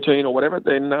protein or whatever,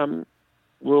 then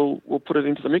we'll put it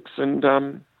into the mix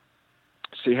and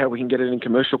see how we can get it in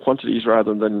commercial quantities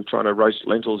rather than trying to roast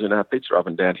lentils in our pizza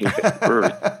oven down here at the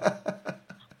brewery.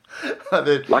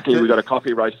 Luckily, we've got a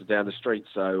coffee roaster down the street,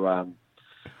 so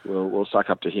we'll suck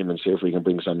up to him and see if we can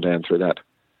bring some down through that.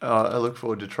 I look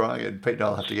forward to trying it. Pete and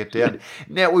I'll have to get down.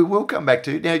 Now, we will come back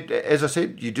to, now, as I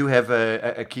said, you do have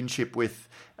a kinship with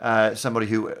somebody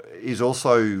who is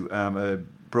also a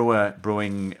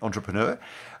brewing entrepreneur.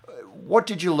 What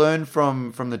did you learn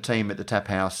from the team at the Tap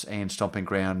House and Stomping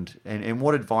Ground, and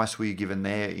what advice were you given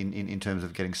there in terms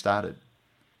of getting started?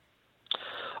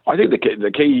 I think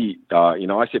the key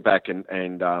I sit back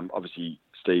and obviously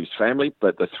Steve's family,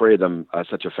 but the three of them are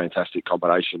such a fantastic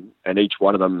combination, and each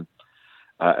one of them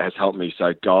has helped me.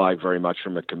 So Guy, very much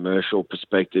from a commercial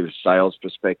perspective, sales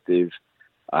perspective,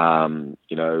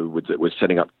 with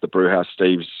setting up the brew house.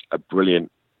 Steve's a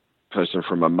brilliant person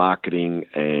from a marketing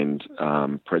and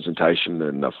presentation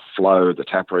and the flow of the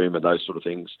tap room and those sort of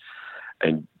things.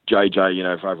 And JJ,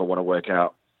 if I ever want to work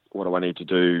out what do I need to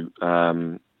do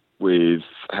with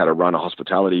how to run a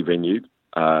hospitality venue,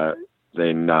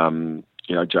 then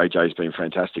JJ's been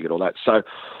fantastic at all that. So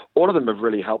all of them have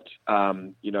really helped.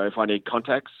 If I need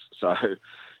contacts, so I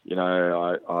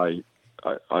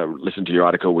listened to your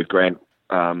article with Grant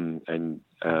and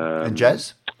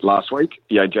Jazz last week.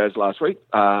 Yeah, Jazz last week.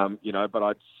 But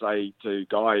I'd say to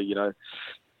Guy,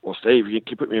 or Steve, you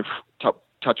can put me in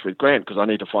touch with Grant because I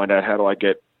need to find out how do I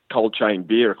get cold chain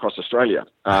beer across Australia.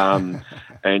 And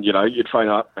you'd phone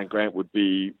up, and Grant would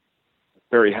be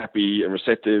very happy and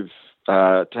receptive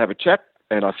to have a chat.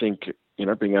 And I think,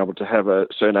 being able to have a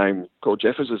surname called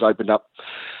Jeffers has opened up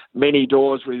many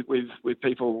doors with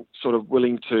people sort of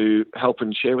willing to help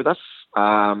and share with us.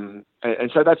 And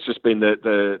so that's just been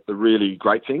the really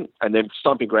great thing. And then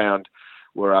Stomping Ground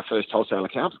were our first wholesale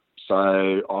account.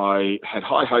 So I had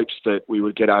high hopes that we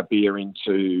would get our beer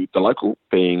into the local,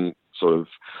 being sort of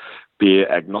beer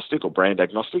agnostic or brand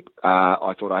agnostic.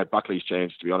 I thought I had Buckley's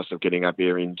chance, to be honest, of getting our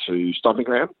beer into Stomping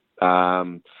Ground.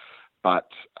 But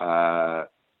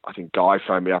I think Guy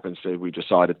phoned me up and said, we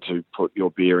decided to put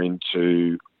your beer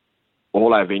into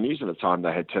all our venues. At the time,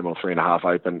 they had Terminal 3.5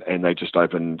 open, and they just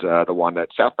opened the one at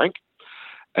South Bank.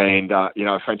 And,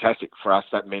 fantastic for us.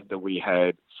 That meant that we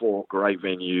had 4 great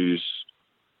venues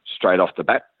straight off the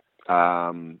bat.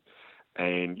 So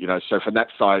from that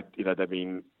side, they've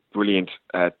been brilliant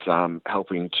at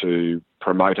helping to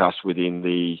promote us within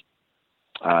the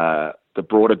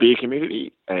broader beer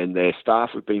community, and their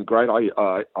staff have been great.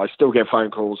 I still get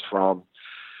phone calls from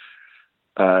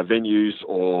venues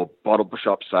or bottle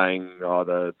shops saying, "Oh,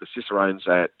 the Cicerones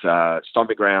at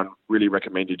Stomping Ground really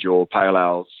recommended your pale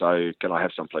ale, so can I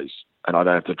have some, please?" And I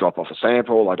don't have to drop off a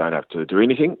sample. I don't have to do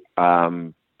anything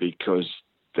because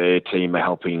their team are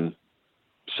helping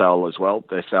sell as well.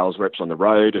 Their sales reps on the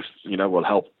road, will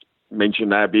help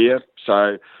mention our beer.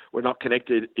 So we're not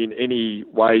connected in any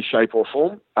way, shape, or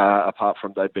form apart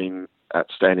from they've been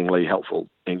outstandingly helpful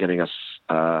in getting us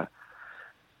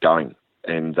going.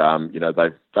 And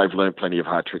they've learned plenty of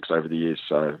hard tricks over the years.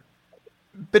 So,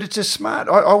 but it's a smart.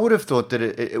 I would have thought that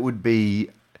it would be,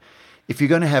 if you're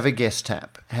going to have a guest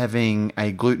tap, having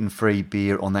a gluten-free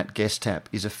beer on that guest tap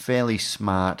is a fairly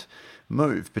smart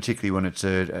move, particularly when it's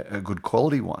a good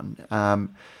quality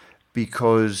one,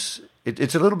 because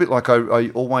it's a little bit like I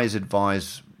always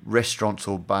advise restaurants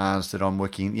or bars that I'm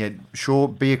working in. Sure,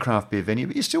 be a craft beer venue,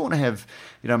 but you still want to have,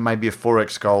 maybe a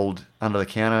 4X Gold under the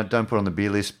counter. Don't put it on the beer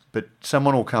list, but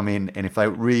someone will come in, and if they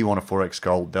really want a 4X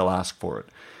Gold, they'll ask for it.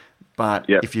 But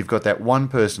if you've got that one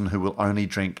person who will only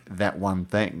drink that one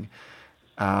thing,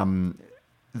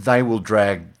 they will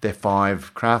drag their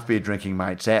 5 craft beer drinking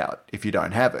mates out if you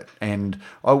don't have it. And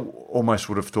I almost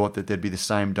would have thought that there'd be the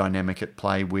same dynamic at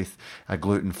play with a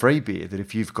gluten-free beer, that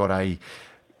if you've got a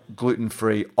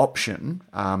gluten-free option,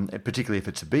 particularly if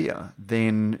it's a beer,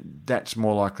 then that's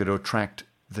more likely to attract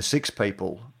the 6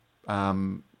 people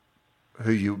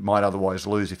who you might otherwise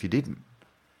lose if you didn't.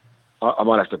 I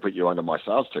might have to put you under my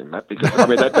sales team, Matt, because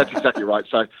that's exactly right.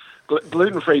 So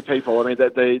gluten-free people,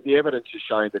 the evidence is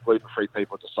showing that gluten-free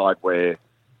people decide where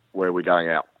we're going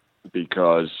out,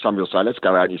 because some will say, let's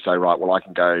go out, and you say, right, well, I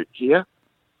can go here,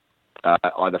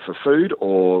 either for food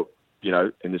or,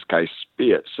 in this case,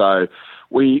 beer. So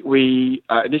we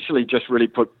initially just really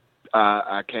put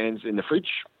our cans in the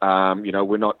fridge.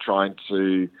 We're not trying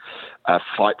to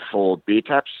fight for beer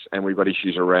taps, and we've got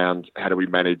issues around how do we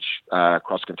manage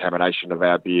cross-contamination of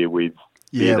our beer with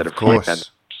beer that have come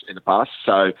in the past.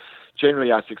 So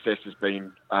generally our success has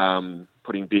been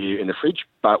putting beer in the fridge,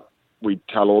 but we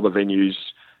tell all the venues,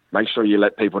 make sure you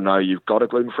let people know you've got a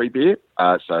gluten-free beer.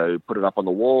 So put it up on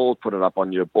the wall, put it up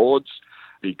on your boards,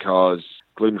 because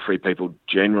gluten-free people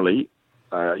generally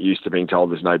used to being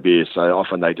told there's no beer, so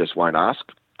often they just won't ask.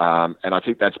 And I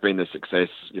think that's been the success.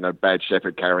 Bad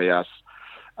Shepherd carry us.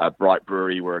 Bright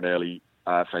Brewery were an early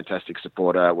fantastic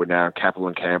supporter. We're now in Capel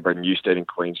and Canberra, Newstead in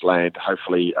Queensland,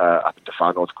 hopefully up into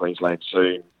far north Queensland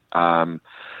soon. And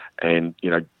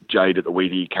Jade at the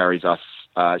Wheatie carries us.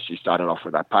 She started off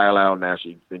with our pale ale. Now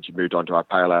she moved on to our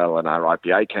pale ale and our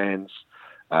IPA cans.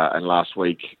 And last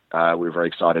week, we were very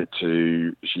excited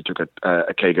she took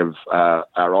a keg of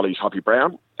our Ollie's Hoppy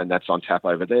Brown, and that's on tap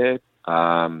over there.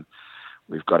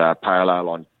 We've got our pale ale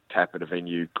on tap at a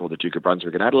venue called the Duke of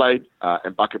Brunswick in Adelaide,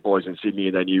 and Bucket Boys in Sydney,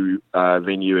 their new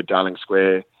venue at Darling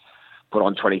Square, put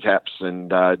on 20 taps,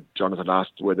 and Jonathan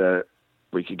asked whether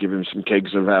we could give him some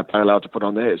kegs of our pale ale to put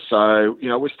on there. So,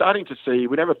 we're starting to see,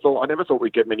 I never thought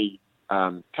we'd get many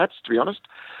taps, to be honest,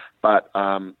 but,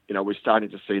 we're starting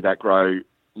to see that grow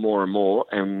more and more.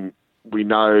 And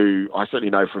I certainly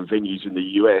know from venues in the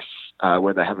US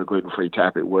where they have a gluten-free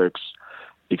tap, it works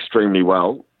extremely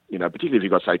well. Particularly if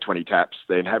you've got, say, 20 taps,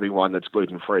 then having one that's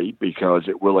gluten-free, because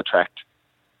it will attract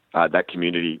that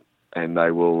community and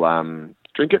they will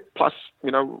drink it. Plus,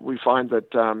 we find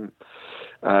that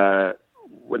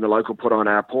when the local put on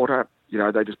our porter,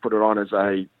 they just put it on as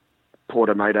a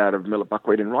porter made out of millet,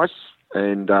 buckwheat and rice,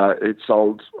 and it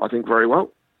sold, I think, very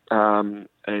well.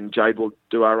 And Jade will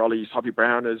do our Ollie's Hoppy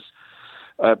Brown as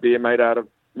beer made out of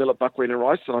millet, buckwheat and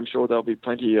rice, and I'm sure there'll be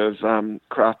plenty of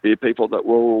craft beer people that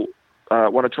will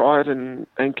want to try it and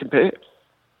compare.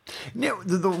 Now,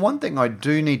 the one thing I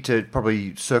do need to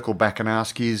probably circle back and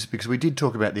ask is, because we did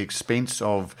talk about the expense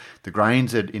of the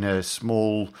grains in a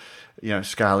small,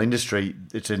 scale industry,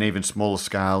 it's an even smaller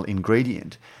scale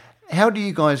ingredient. How do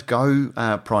you guys go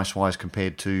price-wise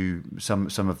compared to some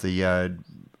of the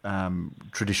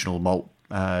traditional malt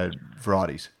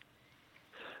varieties?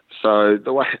 So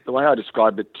the way I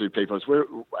describe it to people is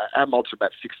our malts are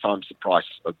about 6 times the price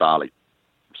of barley.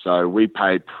 So we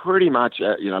paid pretty much,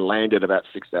 landed about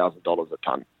 $6,000 a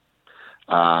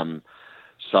tonne.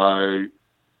 So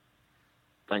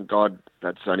thank God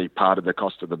that's only part of the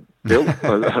cost of the bill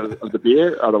of the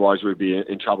beer. Otherwise we'd be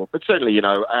in trouble. But certainly,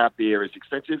 our beer is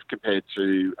expensive compared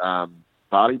to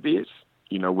barley beers.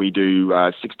 We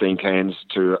do 16 cans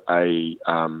to a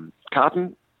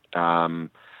carton.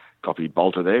 Copied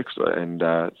Bolter there, and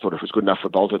thought if it was good enough for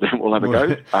Bolter, then we'll have a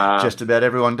go. Just about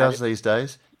everyone does these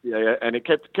days. Yeah, and it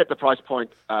kept the price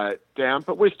point down,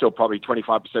 but we're still probably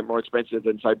 25% more expensive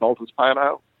than, say, Bolter's Pale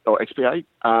Ale or XPA.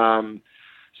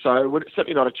 So we're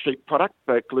certainly not a cheap product,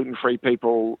 but gluten-free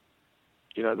people,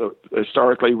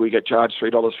 historically we get charged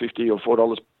 $3.50 or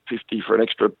 $4.50 for an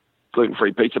extra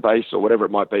gluten-free pizza base or whatever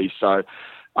it might be. So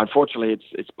unfortunately,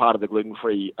 it's part of the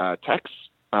gluten-free tax.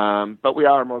 But we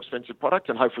are a more expensive product,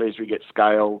 and hopefully as we get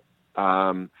scale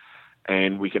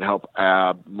and we can help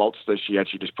our maltster, she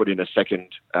actually just put in a second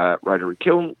rotary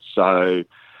kiln. So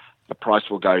the price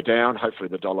will go down. Hopefully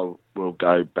the dollar will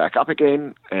go back up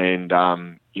again, and,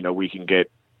 we can get,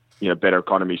 better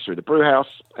economies through the brew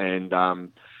house, and,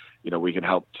 we can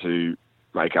help to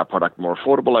make our product more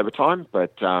affordable over time.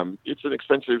 But it's an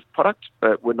expensive product,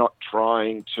 but we're not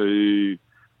trying to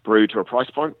brew to a price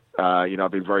point.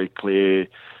 I've been very clear.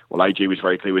 Well, AG was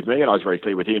very clear with me, and I was very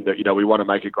clear with him that, we want to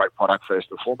make a great product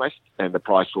first and foremost, and the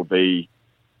price will be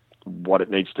what it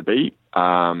needs to be.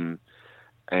 And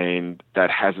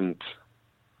that hasn't,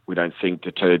 we don't think,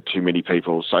 deterred too many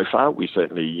people so far. We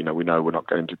certainly, we know we're not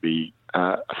going to be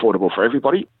affordable for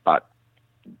everybody, but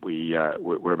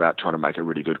we're about trying to make a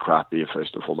really good craft beer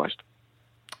first and foremost.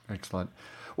 Excellent.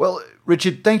 Well,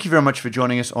 Richard, thank you very much for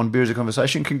joining us on Beer is a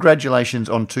Conversation. Congratulations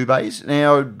on 2Bays.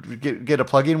 Now, get a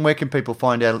plug in. Where can people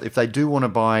find out if they do want to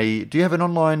buy? Do you have an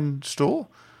online store?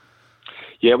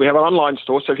 Yeah, we have an online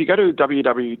store. So if you go to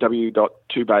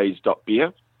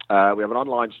www.2bays.beer, we have an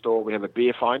online store. We have a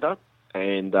beer finder,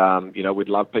 and we'd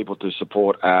love people to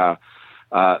support our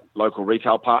local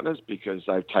retail partners because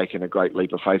they've taken a great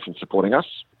leap of faith in supporting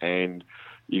us. And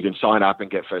you can sign up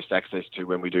and get first access to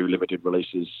when we do limited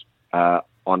releases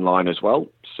online as well.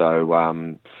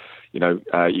 So, you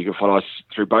can follow us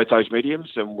through both those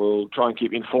mediums, and we'll try and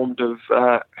keep you informed of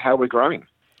how we're growing.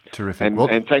 Terrific.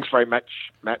 And thanks very much,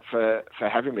 Matt, for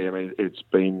having me. I mean, it's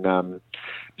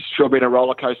sure been a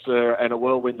roller coaster and a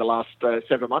whirlwind the last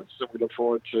 7 months, and we look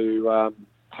forward to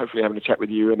hopefully having a chat with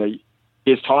you in a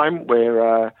year's time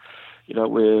where,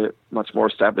 we're much more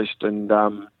established and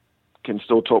can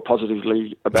still talk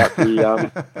positively about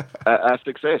our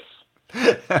success.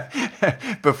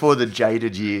 Before the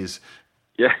jaded years.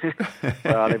 Yeah.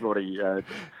 Well, everybody,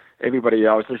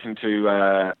 I was listening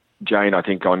to Jane, I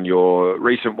think, on your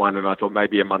recent one, and I thought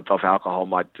maybe a month off alcohol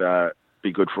might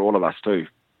be good for all of us too.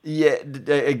 Yeah,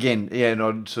 again, and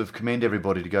I'd sort of commend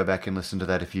everybody to go back and listen to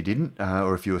that if you didn't,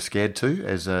 or if you were scared to,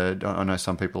 as I know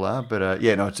some people are. But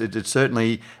it's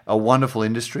certainly a wonderful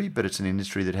industry, but it's an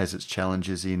industry that has its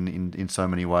challenges in so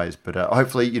many ways. But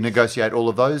hopefully you negotiate all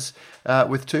of those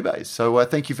with 2Bays. So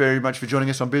thank you very much for joining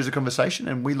us on Beer is a Conversation,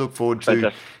 and we look forward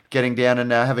to getting down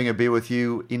and having a beer with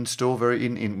you in store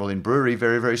in brewery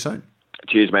very, very soon.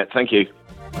 Cheers, Matt. Thank you.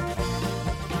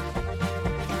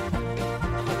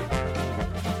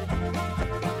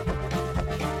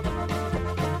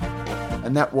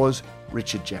 And that was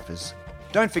Richard Jeffers.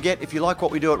 Don't forget, if you like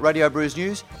what we do at Radio Brews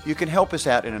News, you can help us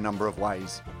out in a number of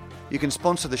ways. You can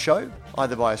sponsor the show,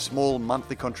 either by a small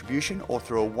monthly contribution or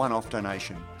through a one-off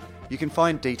donation. You can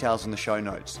find details in the show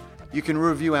notes. You can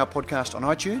review our podcast on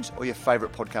iTunes or your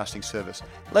favourite podcasting service.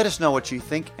 Let us know what you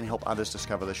think and help others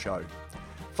discover the show.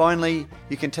 Finally,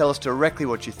 you can tell us directly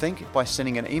what you think by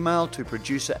sending an email to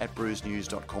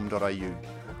producer@brewsnews.com.au.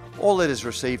 All letters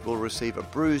received will receive a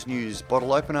Brews News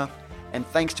bottle opener, and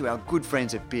thanks to our good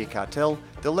friends at Beer Cartel,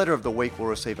 the letter of the week will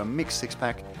receive a mixed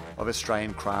six-pack of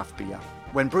Australian craft beer.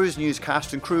 When Brews News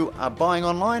cast and crew are buying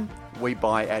online, we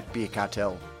buy at Beer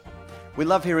Cartel. We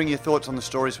love hearing your thoughts on the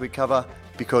stories we cover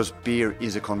because beer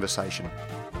is a conversation.